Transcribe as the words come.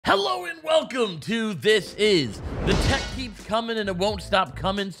Hello and welcome to This Is. The tech keeps coming and it won't stop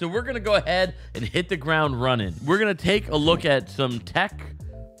coming, so we're going to go ahead and hit the ground running. We're going to take a look at some tech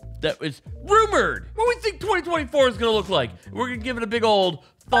that is rumored, what we think 2024 is going to look like. We're going to give it a big old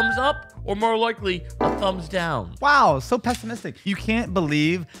thumbs up, or more likely, a thumbs down. Wow, so pessimistic. You can't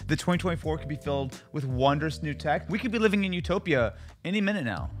believe that 2024 could be filled with wondrous new tech. We could be living in utopia any minute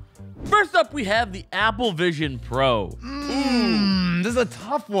now. First up, we have the Apple Vision Pro. This is a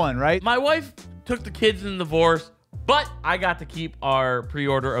tough one, right? My wife took the kids in the divorce, but I got to keep our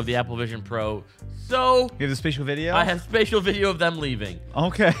pre-order of the Apple Vision Pro. So You have the spatial video? I have spatial video of them leaving.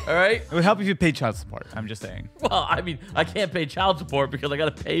 Okay. All right. It would help if you paid child support. I'm just saying. Well, I mean, I can't pay child support because I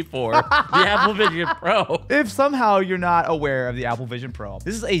got to pay for the Apple Vision Pro. If somehow you're not aware of the Apple Vision Pro,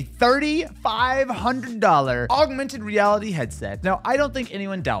 this is a $3,500 augmented reality headset. Now, I don't think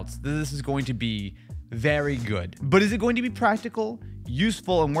anyone doubts that this is going to be very good, but is it going to be practical,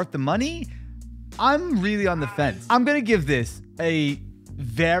 useful, and worth the money? I'm really on the fence. I'm going to give this a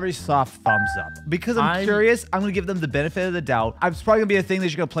very soft thumbs up because I'm curious. I'm going to give them the benefit of the doubt. It's probably going to be a thing that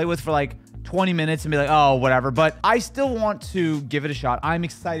you're going to play with for like 20 minutes and be like, oh, whatever. But I still want to give it a shot. I'm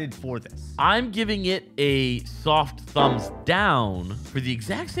excited for this. I'm giving it a soft thumbs down for the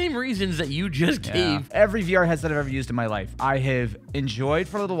exact same reasons that you just gave. Every VR headset I've ever used in my life, I have enjoyed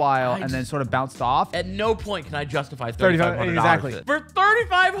for a little while and then sort of bounced off. At no point can I justify $3,500. Exactly. For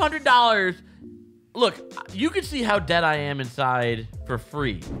 $3,500, look, you can see how dead I am inside for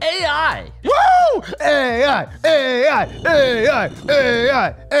free. AI. Woo! AI, AI, AI,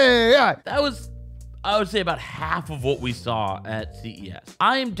 AI, AI. That was, I would say, about half of what we saw at CES.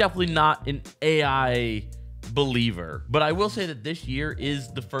 I am definitely not an AI believer, but I will say that this year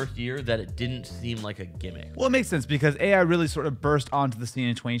is the first year that it didn't seem like a gimmick. Well, it makes sense because AI really sort of burst onto the scene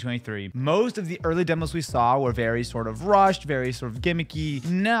in 2023. Most of the early demos we saw were very sort of rushed, very sort of gimmicky.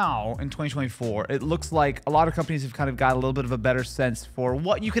 Now, in 2024, it looks like a lot of companies have kind of got a little bit of a better sense for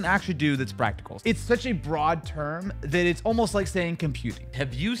what you can actually do that's practical. It's such a broad term that it's almost like saying computing.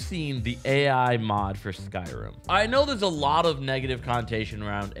 Have you seen the AI mod for Skyrim? I know there's a lot of negative connotation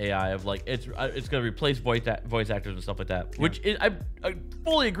around AI of like, it's going to replace voice actors and stuff like that, which is, I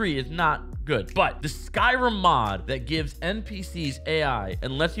fully agree is not good. But the Skyrim mod that gives NPCs AI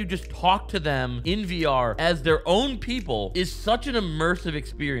and lets you just talk to them in VR as their own people is such an immersive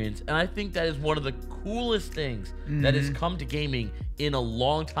experience. And I think that is one of the coolest things that has come to gaming in a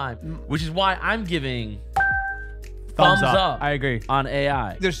long time, which is why I'm giving thumbs up. I agree. On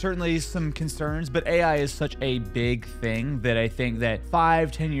AI. There's certainly some concerns, but AI is such a big thing that I think that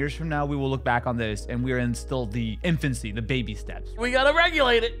 5-10 years from now, we will look back on this and we're in still the infancy, the baby steps. We gotta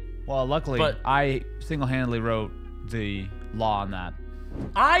regulate it. Well, luckily, I single-handedly wrote the law on that.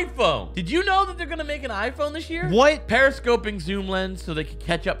 iPhone. Did you know that they're gonna make an iPhone this year? What? Periscoping zoom lens so they could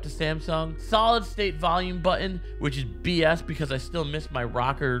catch up to Samsung. Solid state volume button, which is BS because I still miss my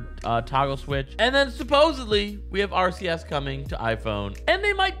rocker toggle switch. And then supposedly we have RCS coming to iPhone, and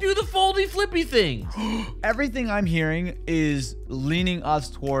they might do the foldy flippy thing. Everything I'm hearing is leaning us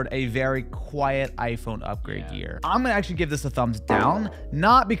toward a very quiet iPhone upgrade year. I'm gonna actually give this a thumbs down,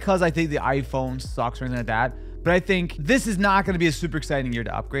 not because I think the iPhone sucks or anything like that, but I think this is not going to be a super exciting year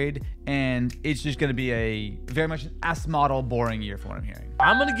to upgrade, and it's just going to be a very much an S model boring year for what I'm hearing.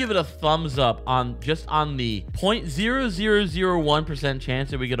 I'm going to give it a thumbs up on just on the 0.0001%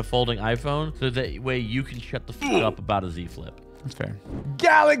 chance that we get a folding iPhone, so that way you can shut the fuck up about a Z Flip. That's fair.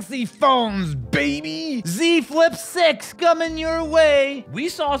 Galaxy phones, baby! Z Flip 6 coming your way! We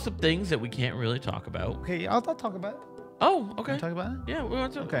saw some things that we can't really talk about. Okay, I'll talk about it. Oh, okay. Talk about it? Yeah, we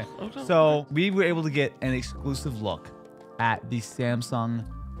want to. Okay. So we were able to get an exclusive look at the Samsung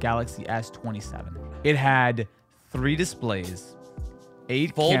Galaxy S27. It had 3 displays,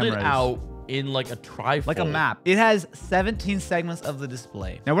 8 folded cameras, out in like a trifold. like a map. It has 17 segments of the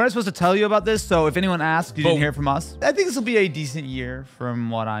display. Now, we're not supposed to tell you about this, so if anyone asks, you didn't hear from us. I think this will be a decent year from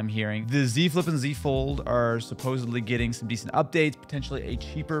what I'm hearing. The Z Flip and Z Fold are supposedly getting some decent updates. Potentially a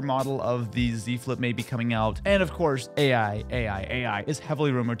cheaper model of the Z Flip may be coming out. And of course, AI is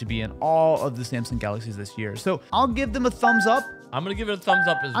heavily rumored to be in all of the Samsung Galaxies this year. So I'll give them a thumbs up. I'm going to give it a thumbs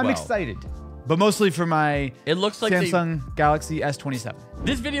up as well. I'm excited. But mostly for my Samsung Galaxy S27.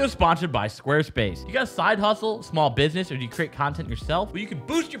 This video is sponsored by Squarespace. You got a side hustle, small business, or do you create content yourself? Well, you can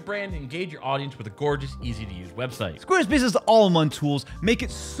boost your brand and engage your audience with a gorgeous, easy-to-use website. Squarespace's all-in-one tools make it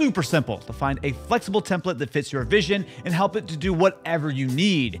super simple to find a flexible template that fits your vision and help it to do whatever you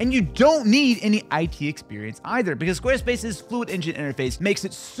need. And you don't need any IT experience either, because Squarespace's Fluid Engine interface makes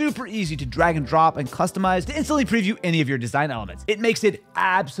it super easy to drag and drop and customize to instantly preview any of your design elements. It makes it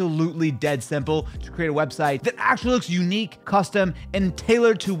absolutely dead simple to create a website that actually looks unique, custom, and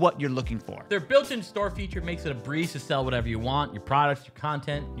tailored to what you're looking for. Their built-in store feature makes it a breeze to sell whatever you want, your products, your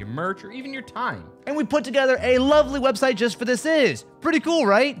content, your merch, or even your time. And we put together a lovely website just for This Is. Pretty cool,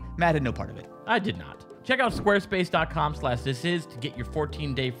 right? Matt had no part of it. I did not. Check out squarespace.com/thisis to get your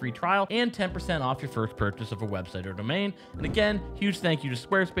 14-day free trial and 10% off your first purchase of a website or domain. And again, huge thank you to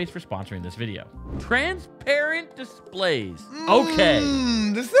Squarespace for sponsoring this video. Transparent displays. Okay.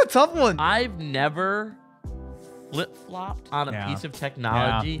 This is a tough one. I've never flip-flopped on a piece of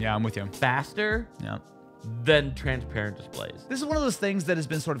technology Yeah, I'm with you. faster Yeah. than transparent displays. This is one of those things that has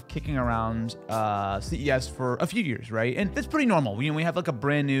been sort of kicking around CES for a few years, right? And that's pretty normal. We have like a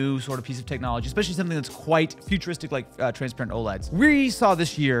brand new sort of piece of technology, especially something that's quite futuristic like transparent OLEDs. We saw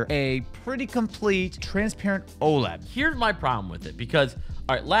this year a pretty complete transparent OLED. Here's my problem with it because,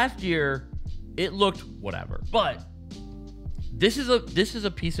 all right, last year it looked whatever, but this is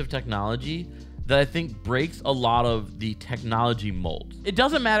a piece of technology that I think breaks a lot of the technology molds. It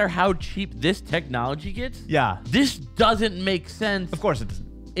doesn't matter how cheap this technology gets. Yeah. This doesn't make sense. Of course it doesn't.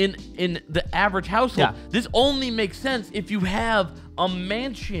 In the average household. Yeah. This only makes sense if you have a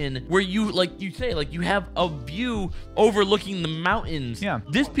mansion where you, like you say, like you have a view overlooking the mountains. Yeah.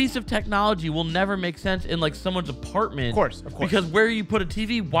 This piece of technology will never make sense in like someone's apartment. Of course. Because where you put a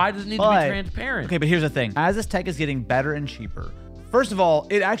TV, why does it need to be transparent? Okay, but here's the thing. As this tech is getting better and cheaper, first of all,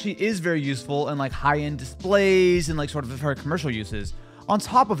 it actually is very useful in like high-end displays and like sort of for commercial uses. On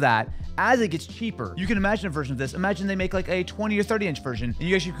top of that, as it gets cheaper, you can imagine a version of this. Imagine they make like a 20 or 30-inch version, and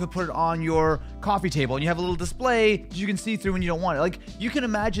you actually could put it on your coffee table, and you have a little display that you can see through when you don't want it. Like, you can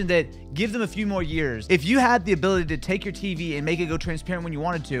imagine that, give them a few more years. If you had the ability to take your TV and make it go transparent when you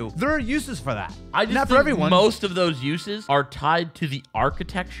wanted to, there are uses for that. I just Not think for everyone. most of those uses are tied to the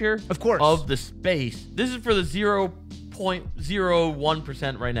architecture Of course. of the space. This is for the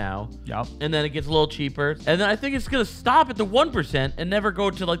 0.01% right now. Yep. And then it gets a little cheaper. And then I think it's gonna stop at the 1% and never go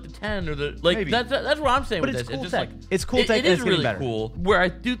to like the 10 or the like. Maybe. That's what I'm saying But with it's this. cool It's tech. just like It's cool tech It and is it's getting really better. cool. Where I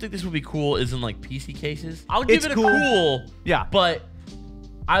do think this would be cool is in like PC cases. I'll give It's it a cool. cool. Yeah. But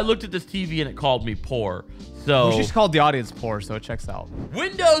I looked at this TV and it called me poor. So We just called the audience poor, so it checks out.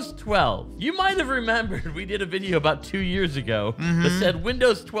 Windows 12. You might have remembered we did a video about 2 years ago that said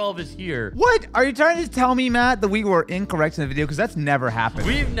Windows 12 is here. What? Are you trying to tell me, Matt, that we were incorrect in the video? Because that's never happened.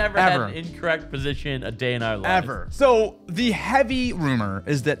 We've never Ever. had an incorrect position a day in our lives. Ever. So the heavy rumor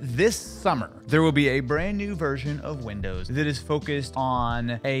is that this summer, there will be a brand new version of Windows that is focused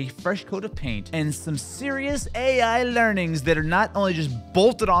on a fresh coat of paint and some serious AI learnings that are not only just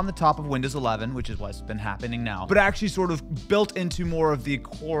bolted on the top of Windows 11, which is what's been happening now, but actually sort of built into more of the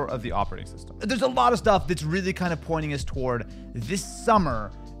core of the operating system. There's a lot of stuff that's really kind of pointing us toward this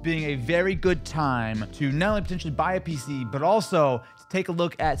summer being a very good time to not only potentially buy a PC, but also to take a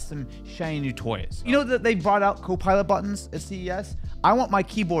look at some shiny new toys. You know that they brought out Copilot buttons at CES? I want my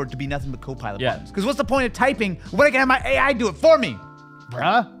keyboard to be nothing but Copilot buttons. Because what's the point of typing when I can have my AI do it for me?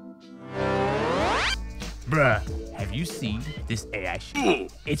 Bruh. Have you seen this AI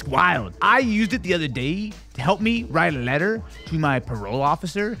shit? It's wild. I used it the other day to help me write a letter to my parole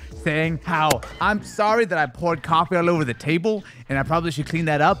officer saying how I'm sorry that I poured coffee all over the table and I probably should clean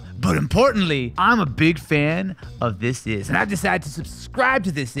that up. But importantly, I'm a big fan of This Is. And I've decided to subscribe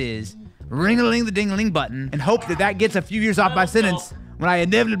to This Is, ring-a-ling the ding-a-ling button, and hope that that gets a few years off my sentence when I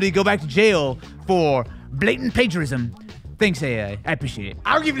inevitably go back to jail for blatant plagiarism. Thanks, AI. I appreciate it.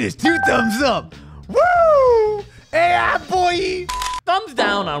 I'll give this 2 thumbs up. Woo! AI boy! Thumbs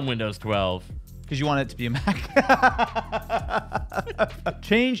down on Windows 12. Because you want it to be a Mac.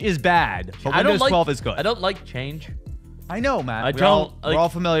 Change is bad, but Windows 12 is good. I don't like change. I know, Matt. We're all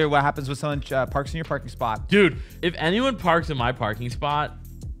familiar with what happens when someone parks in your parking spot. Dude, if anyone parks in my parking spot,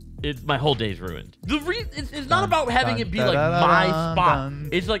 my whole day's ruined. It's not about having it be like my spot.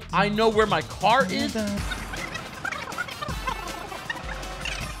 It's like I know where my car is.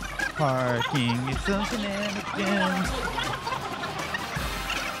 Parking is some shenanigans.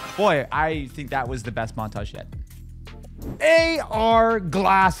 Boy, I think that was the best montage yet. AR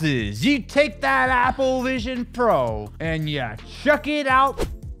glasses. You take that Apple Vision Pro and you chuck it out.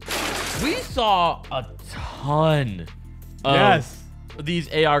 We saw a ton of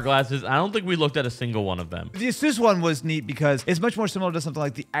these AR glasses. I don't think we looked at a single one of them. The Asus one was neat because it's much more similar to something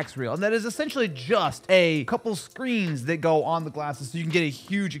like the X-Real, and that is essentially just a couple screens that go on the glasses so you can get a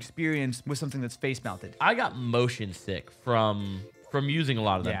huge experience with something that's face mounted. I got motion sick from using a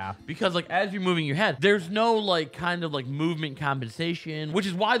lot of them. Yeah. Because like as you're moving your head, there's no like kind of like movement compensation, which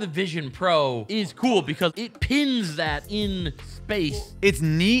is why the Vision Pro is cool because it pins that in space. It's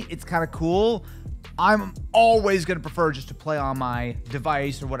neat. It's kind of cool. I'm always going to prefer just to play on my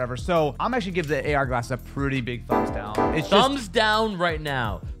device or whatever. So I'm actually give the AR glass a pretty big thumbs down. It's thumbs down right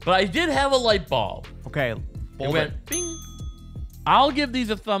now. But I did have a light bulb. Okay. It went bing. I'll give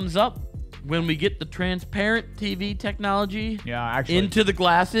these a thumbs up when we get the transparent TV technology into the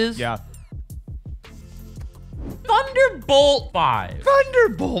glasses. Yeah. Thunderbolt 5.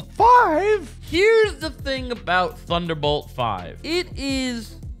 Thunderbolt 5? Here's the thing about Thunderbolt 5. It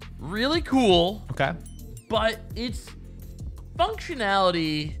is really cool. Okay. But its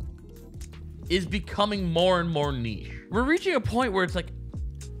functionality is becoming more and more niche. We're reaching a point where it's like,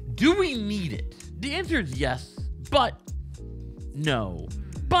 do we need it? The answer is yes, but no,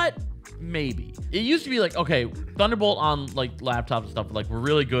 but maybe. It used to be like, okay, Thunderbolt on like laptops and stuff, like we're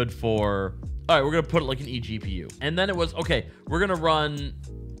really good for, all right, we're gonna put it like an eGPU. And then it was, okay, we're gonna run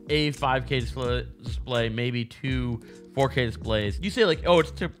a 5K display, maybe 2 4K displays. You say like, oh,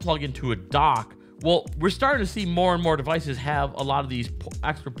 it's to plug into a dock. Well, we're starting to see more and more devices have a lot of these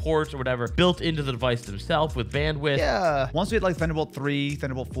extra ports or whatever built into the device themselves with bandwidth. Yeah. Once we had like Thunderbolt 3,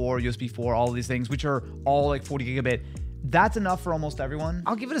 Thunderbolt 4, USB 4, all of these things, which are all like 40 gigabit, that's enough for almost everyone.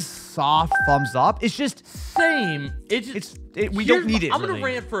 I'll give it a soft thumbs up. It's just same. We don't need it. I'm gonna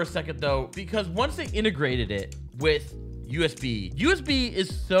rant for a second though, because once they integrated it with USB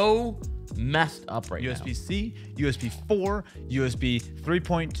is so messed up right now. USB-C, USB 4, USB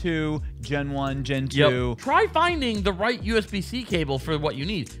 3.2, Gen 1, Gen 2. Yep. Try finding the right USB-C cable for what you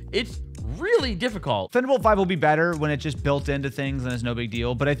need. It's really difficult. Thunderbolt 5 will be better when it's just built into things and it's no big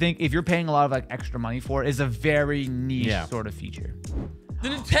deal. But I think if you're paying a lot of like extra money for it, it's a very niche sort of feature. The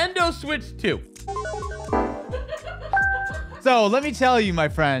Nintendo Switch 2. So let me tell you, my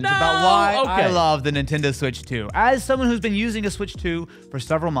friends, about why I love the Nintendo Switch 2. As someone who's been using a Switch 2 for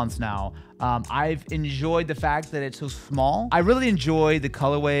several months now, I've enjoyed the fact that it's so small. I really enjoy the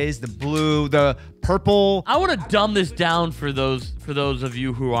colorways, the blue, the purple. I want to dumb this down for those of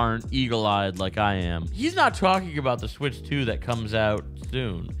you who aren't eagle-eyed like I am. He's not talking about the Switch 2 that comes out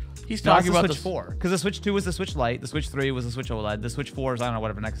soon. He's talking about the Switch 4. Because the Switch 2 was the Switch Lite, the Switch 3 was the Switch OLED, the Switch 4 is, I don't know,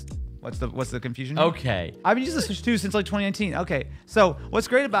 whatever next. What's the confusion? Okay. I've been using the Switch 2 since like 2019. Okay. So what's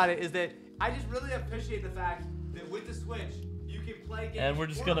great about it is that I just really appreciate the fact that with the Switch, you can play games. And we're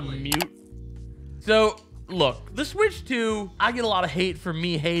just gonna mute. So look, the Switch 2, I get a lot of hate for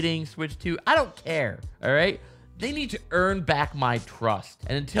me hating Switch 2. I don't care. All right. They need to earn back my trust.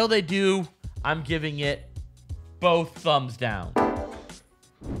 And until they do, I'm giving it both thumbs down.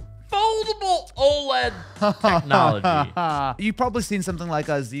 Foldable OLED technology. You've probably seen something like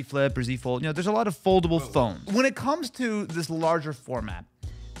a Z Flip or Z Fold. You know, there's a lot of foldable phones. When it comes to this larger format,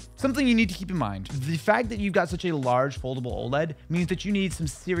 something you need to keep in mind, the fact that you've got such a large foldable OLED means that you need some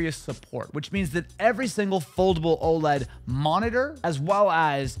serious support, which means that every single foldable OLED monitor, as well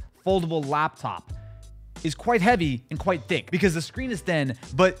as foldable laptop, is quite heavy and quite thick because the screen is thin,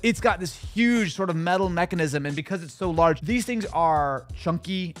 but it's got this huge sort of metal mechanism. And because it's so large, these things are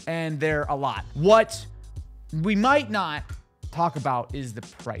chunky and they're a lot. What we might not talk about is the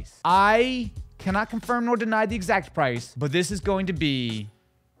price. I cannot confirm nor deny the exact price, but this is going to be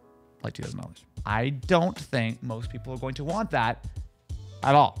like $2,000. I don't think most people are going to want that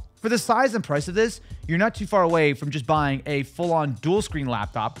at all. For the size and price of this, you're not too far away from just buying a full-on dual-screen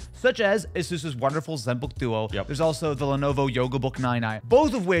laptop, such as Asus's wonderful ZenBook Duo. There's also the Lenovo YogaBook 9i,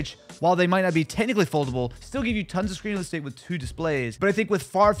 both of which, while they might not be technically foldable, still give you tons of screen real estate with 2 displays, but I think with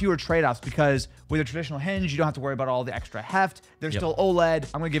far fewer trade-offs, because with a traditional hinge, you don't have to worry about all the extra heft. They're still OLED.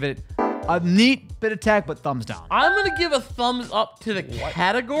 I'm gonna give it a neat bit of tech, but thumbs down. I'm gonna give a thumbs up to the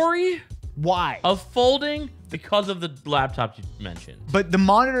category. Why? Of folding because of the laptop you mentioned. But the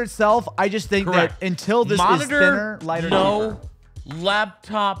monitor itself, I just think that until this is thinner, lighter, no.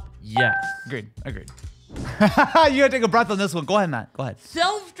 Laptop, yes. Agreed. You gotta take a breath on this one. Go ahead, Matt. Go ahead.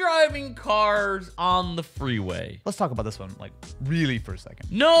 Self-driving cars on the freeway. Let's talk about this one, like, really for a second.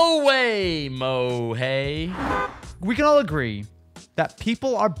 No way, Mohey. We can all agree that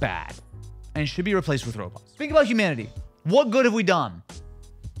people are bad and should be replaced with robots. Think about humanity. What good have we done?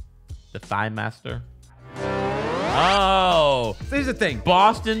 The Thigh Master. Oh. Here's the thing.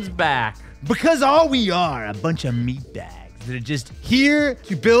 Boston's back. Because all we are a bunch of meatbags that are just here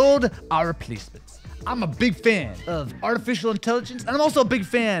to build our replacements. I'm a big fan of artificial intelligence, and I'm also a big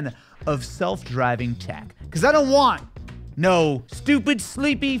fan of self-driving tech. Because I don't want no stupid,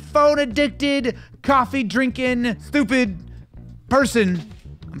 sleepy, phone-addicted, coffee-drinking, stupid person,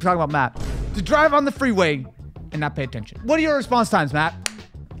 I'm talking about Matt, to drive on the freeway and not pay attention. What are your response times, Matt?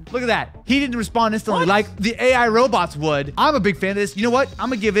 Look at that. He didn't respond instantly like the AI robots would. I'm a big fan of this. You know what? I'm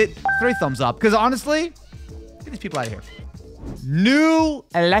gonna give it 3 thumbs up. Because honestly, get these people out of here. New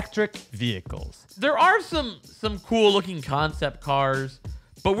electric vehicles. There are some cool looking concept cars,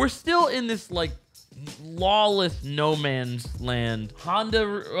 but we're still in this like lawless no man's land. Honda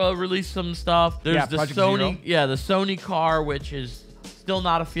released some stuff. There's the Project Sony, Zero. the Sony car, which is still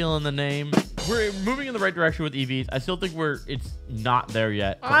not a feel in the name. We're moving in the right direction with EVs. I still think it's not there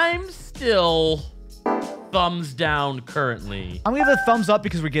yet. I'm still thumbs down currently. I'm gonna give it a thumbs up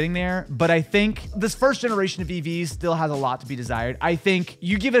because we're getting there, but I think this first generation of EVs still has a lot to be desired. I think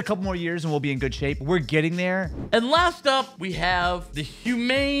you give it a couple more years and we'll be in good shape. We're getting there. And last up, we have the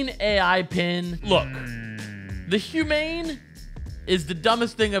Humane AI pin. Look, the Humane is the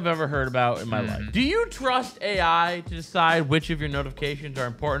dumbest thing I've ever heard about in my life. Do you trust AI to decide which of your notifications are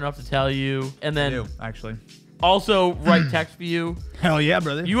important enough to tell you? And I then do, actually. also write text for you? Hell yeah,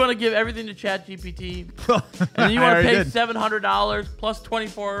 brother. You want to give everything to ChatGPT? And then you want to pay $700 plus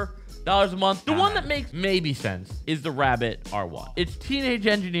 $24 a month. The one that makes maybe sense is the Rabbit R1. It's teenage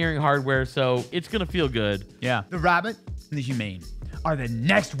engineering hardware, so it's going to feel good. Yeah. The Rabbit and the Humane are the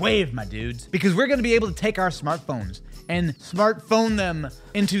next wave, my dudes. Because we're going to be able to take our smartphones and smartphone them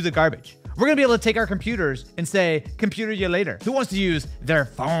into the garbage. We're gonna be able to take our computers and say, computer you later. Who wants to use their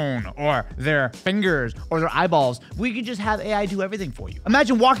phone or their fingers or their eyeballs? We can just have AI do everything for you.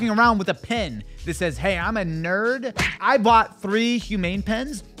 Imagine walking around with a pen that says, hey, I'm a nerd. I bought 3 Humane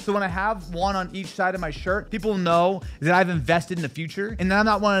pens. So when I have one on each side of my shirt, people know that I've invested in the future and that I'm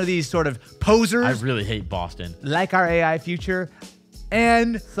not one of these sort of posers. I really hate Boston. Like our AI future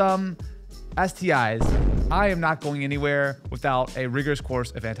and some STIs. I am not going anywhere without a rigorous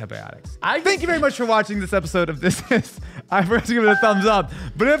course of antibiotics. Thank you very much for watching this episode of This Is. I forgot to give it a thumbs up,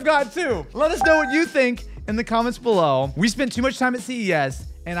 but I've got 2. Let us know what you think in the comments below. We spent too much time at CES,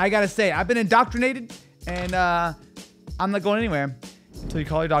 and I gotta say, I've been indoctrinated, and I'm not going anywhere until you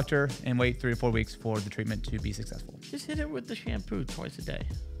call your doctor and wait 3 or 4 weeks for the treatment to be successful. Just hit it with the shampoo twice a day.